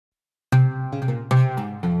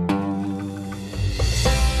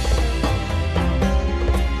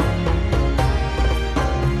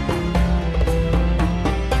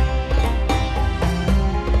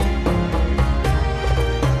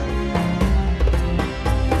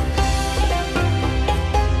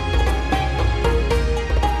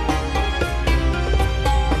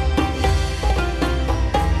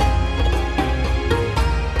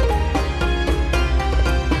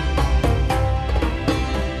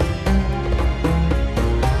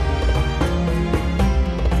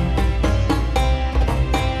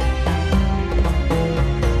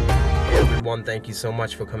thank you so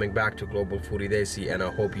much for coming back to Global Foodiedesi, and I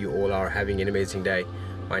hope you all are having an amazing day.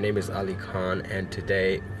 My name is Ali Khan, and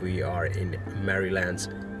today we are in Merrylands,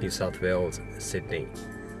 New South Wales, Sydney.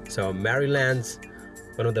 So Merrylands,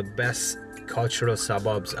 one of the best cultural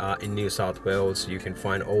suburbs in New South Wales. You can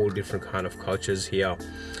find all different kind of cultures here.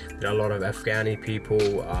 There are a lot of Afghani people,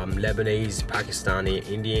 Lebanese, Pakistani,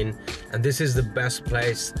 Indian, and this is the best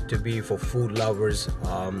place to be for food lovers.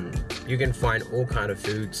 You can find all kind of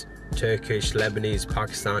foods, Turkish, Lebanese,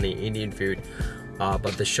 Pakistani, Indian food.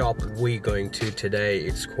 But the shop we're going to today,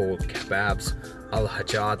 it's called Kebabs Al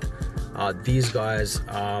Hajat. These guys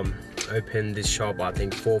opened this shop I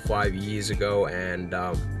think 4 or 5 years ago, and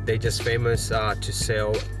they're just famous to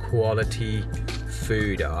sell quality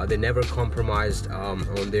food. They never compromised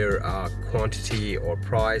on their quantity or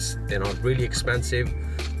price. They're not really expensive,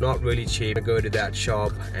 not really cheap. Go to that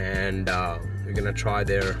shop and we're gonna try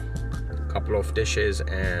their couple of dishes,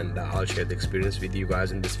 and I'll share the experience with you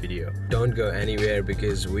guys in this video. Don't go anywhere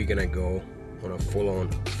because we're gonna go on a full-on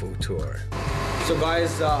food tour. So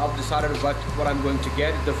guys, I've decided what I'm going to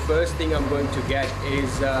get. The first thing I'm going to get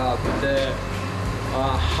is the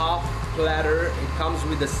half platter. It comes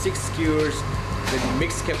with the 6 skewers with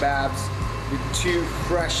mixed kebabs, with 2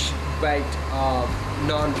 fresh baked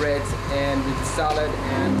naan breads, and with salad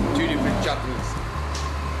and 2 different chutneys.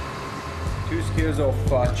 2 skewers of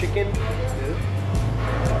chicken.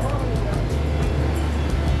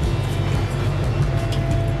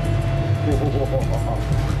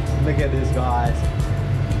 Look at this, guys.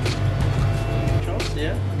 Chops,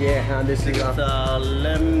 yeah? Yeah, and this is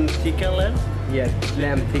lamb tikka lamb? Yeah,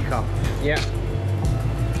 lamb tikka. Yeah.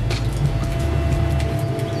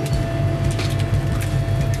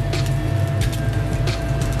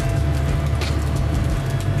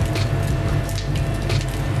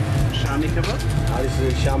 Shami kebab? This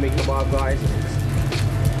is Shami kebab, guys.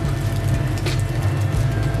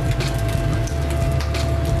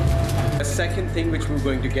 The second thing which we're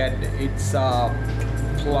going to get, it's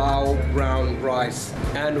plow brown rice,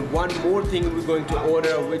 and one more thing we're going to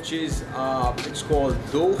order, which is it's called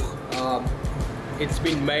dough. It's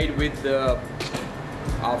been made with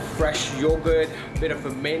fresh yogurt, a bit of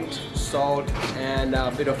a mint, salt, and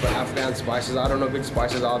a bit of Afghan spices. I don't know which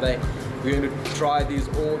spices are they. We're going to try these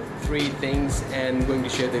all 3 things and going to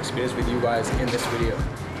share the experience with you guys in this video.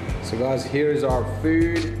 So guys, here is our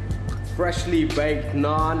food. Freshly baked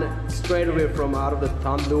naan, straight away from out of the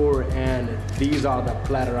tandoor, and these are the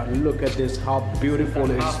platter. Look at this, how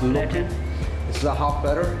beautiful it's looking. This is a half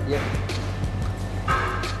platter, yeah.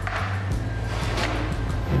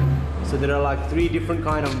 So there are like 3 different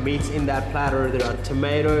kind of meats in that platter. There are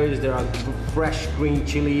tomatoes, there are fresh green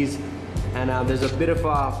chilies, and there's a bit of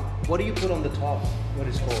a, what do you put on the top? What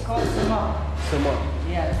is it called? It's called sama. Sama.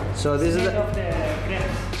 Yeah. So this is made of the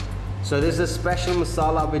grapes. So this is a special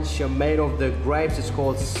masala which are made of the grapes. It's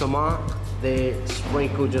called sama. They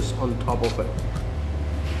sprinkle just on top of it.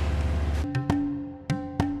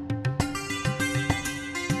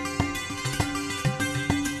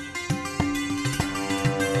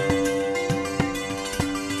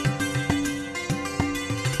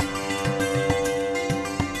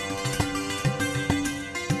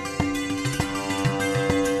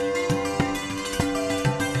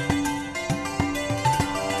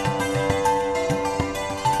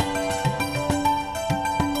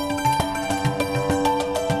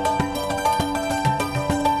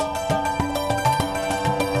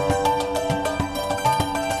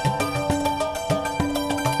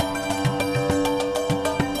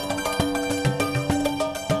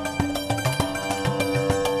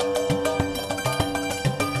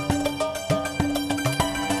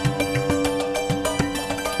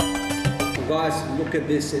 Guys, look at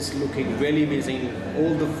this, it's looking really amazing.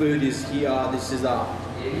 All the food is here. This is a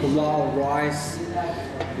pulao rice.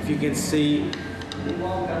 If you can see, the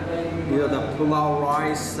pulao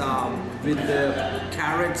rice with the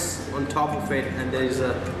carrots on top of it, and there is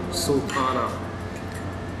a sultana.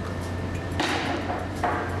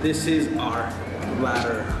 This is our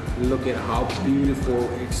platter. Look at how beautiful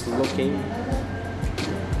it's looking.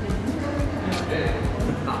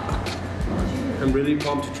 I'm really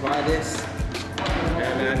pumped to try this.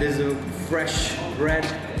 And there's a fresh bread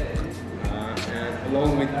and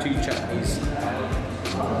along with 2 chutneys.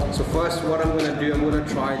 So first what I'm going to do, I'm going to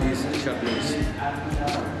try these chutneys.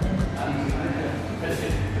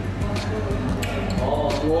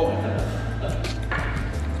 Whoa.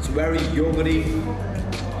 It's very yogurty,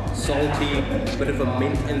 salty, bit of a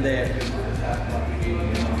mint in there.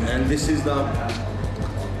 And this is the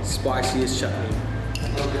spiciest chutney.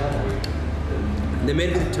 They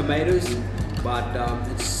made it with tomatoes, but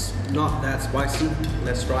it's not that spicy.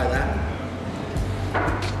 Let's try that.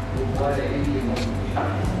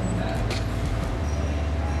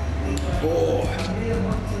 Oh,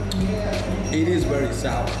 it is very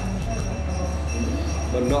sour,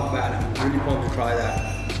 but not bad. Really pumped to try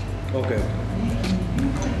that. Okay,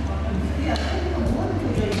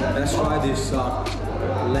 let's try this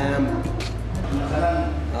lamb.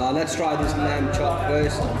 Let's try this lamb chop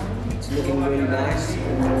first. It's looking really nice.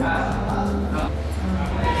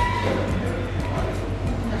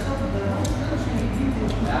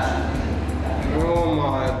 Oh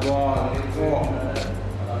my god.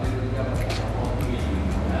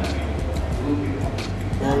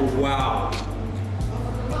 Oh wow.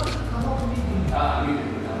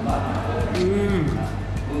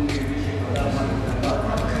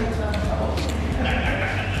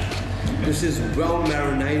 This is well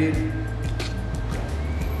marinated,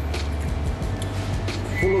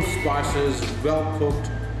 full of spices, well cooked.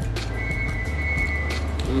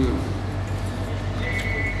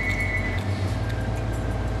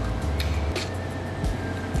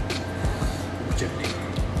 Chutney.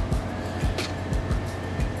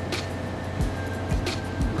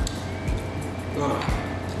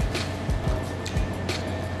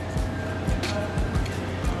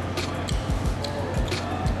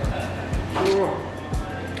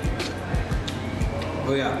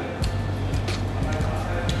 Oh yeah.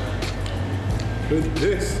 With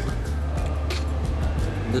this,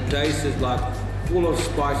 the taste is like full of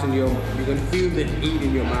spice in you can feel the heat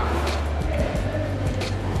in your mouth.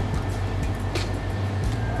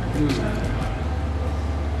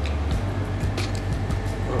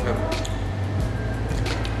 Okay.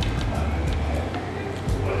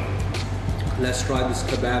 Let's try this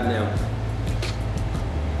kebab now.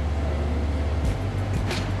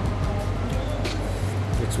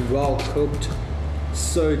 It's well cooked,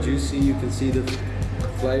 so juicy, you can see the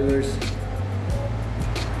flavors.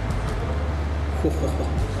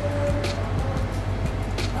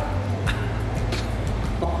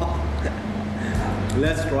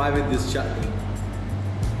 Let's try with this chutney.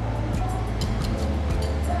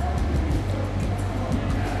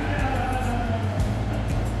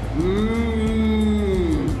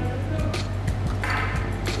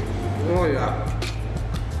 Oh yeah.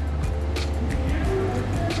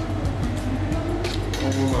 Oh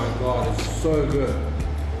my god, it's so good.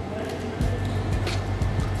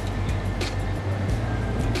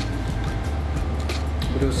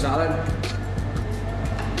 Bit of salad.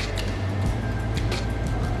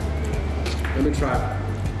 Let me try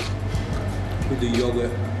with the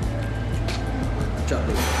yogurt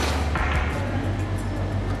chutney.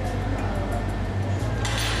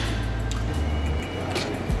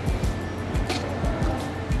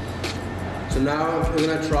 So now we're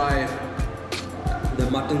gonna try the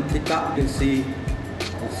mutton tikka. You can see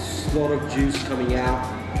there's a lot of juice coming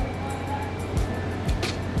out.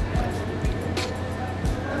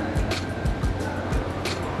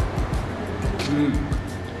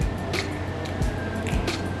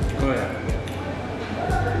 Oh yeah.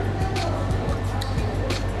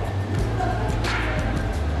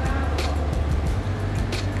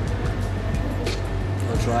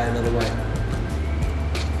 I'll try another way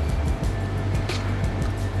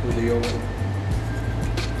with the yogurt.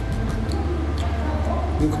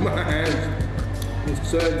 Look at my hands. It's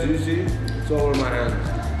so juicy. It's all in my hands.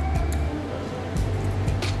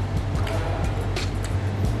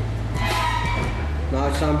 Now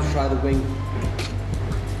it's time to try the wing.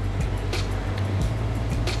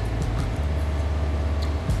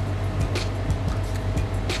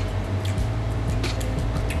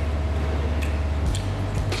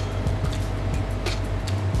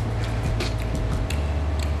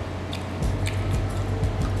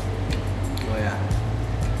 Oh yeah.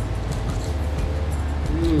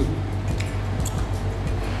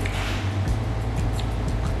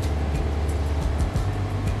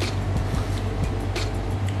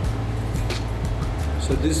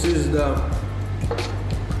 So this is the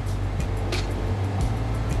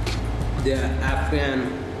Afghan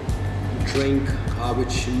drink,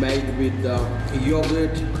 which made with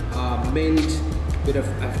yogurt, mint, bit of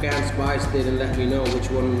Afghan spice. They didn't let me know which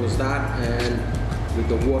one was that, and with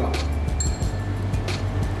the water.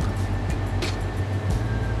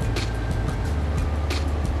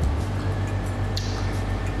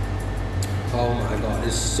 Oh my god,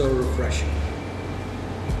 it's so refreshing.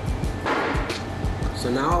 So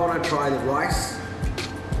now I want to try the rice.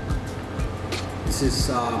 This is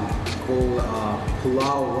called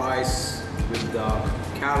pulao rice with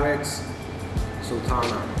carrots,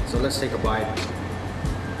 sultana. So let's take a bite.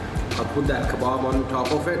 I'll put that kebab on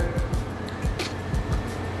top of it.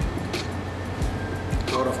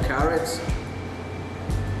 Out of carrots,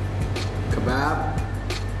 kebab,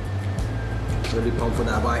 Really pumped for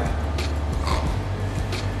that bite.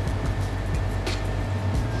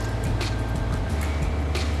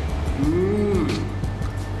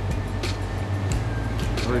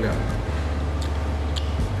 There we go.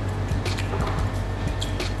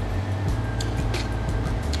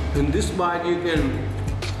 In this bite you can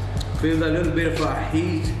feel a little bit of a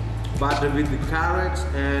heat, but with the carrots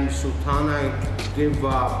and sultana give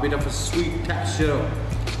a bit of a sweet texture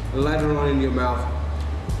later on in your mouth.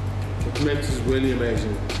 It makes it really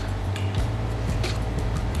amazing.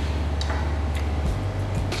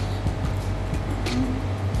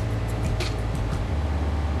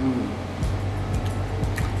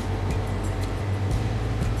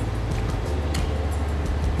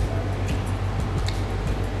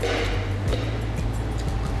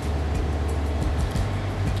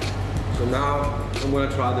 So now I'm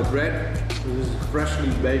gonna try the bread. This is freshly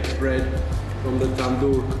baked bread from the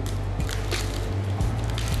tandoor.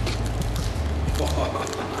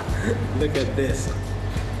 Look at this.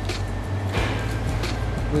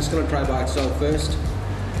 I'm just gonna try by itself first.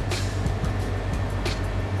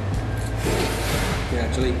 Yeah,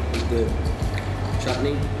 actually, with the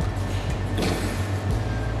chutney.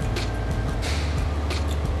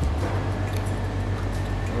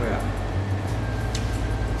 Oh yeah.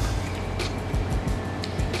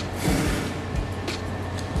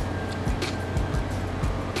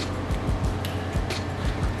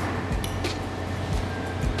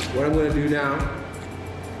 What I'm going to do now,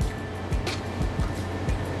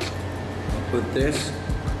 I'll put this,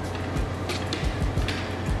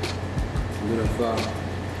 a bit of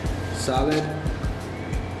salad,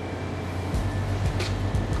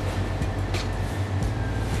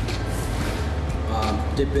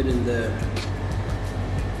 dip it in the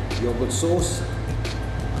yogurt sauce,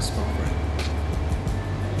 spot bread.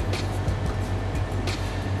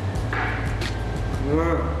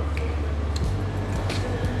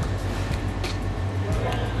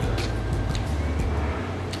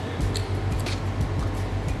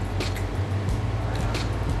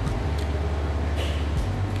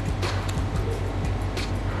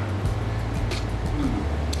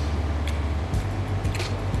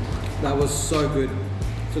 That was so good.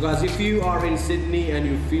 So guys, if you are in Sydney and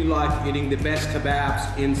you feel like eating the best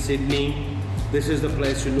kebabs in Sydney, this is the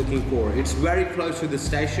place you're looking for. It's very close to the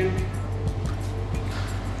station,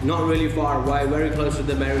 not really far away, very close to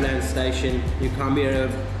the Merrylands station. You come here at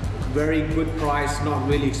a very good price, not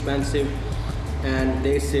really expensive, and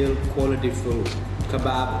they sell quality food.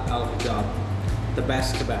 Kebab al-Hijab, the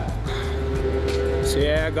best kebab. So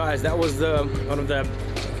yeah guys, that was one of the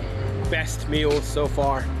best meals so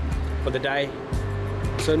far for the day.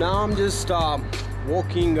 So now I'm just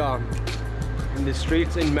walking in the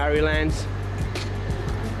streets in Marrylands,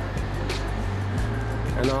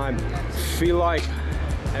 and I feel like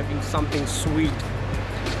having something sweet.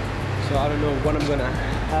 So I don't know what I'm gonna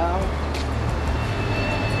have.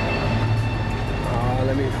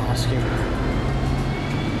 Let me ask him.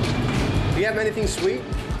 Do you have anything sweet?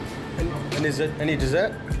 And is it any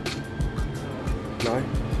dessert? No.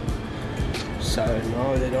 So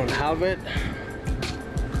no, they don't have it.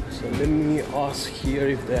 So let me ask here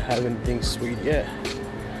if they have anything sweet. Yeah,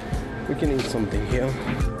 we can eat something here.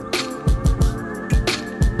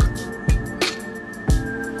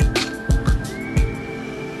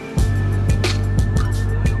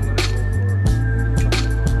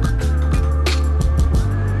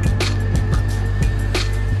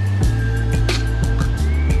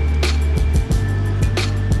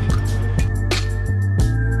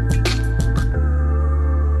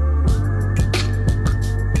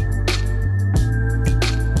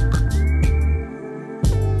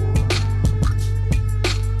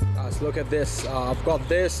 Look at this. I've got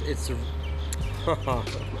this. It's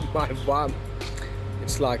my bum.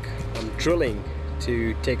 It's like I'm drilling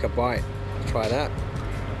to take a bite. Try that.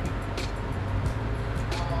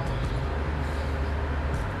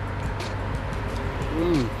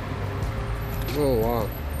 Oh wow.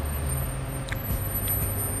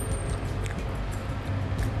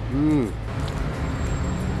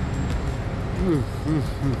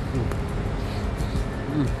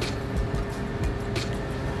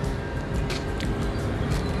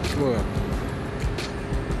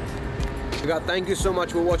 Thank you so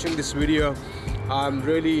much for watching this video. I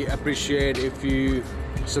really appreciate if you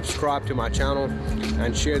subscribe to my channel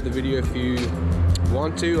and share the video if you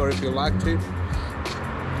want to or if you like to.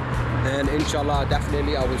 And inshallah,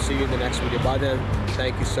 definitely I will see you in the next video. By then,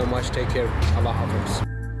 thank you so much. Take care. Allah Hafiz.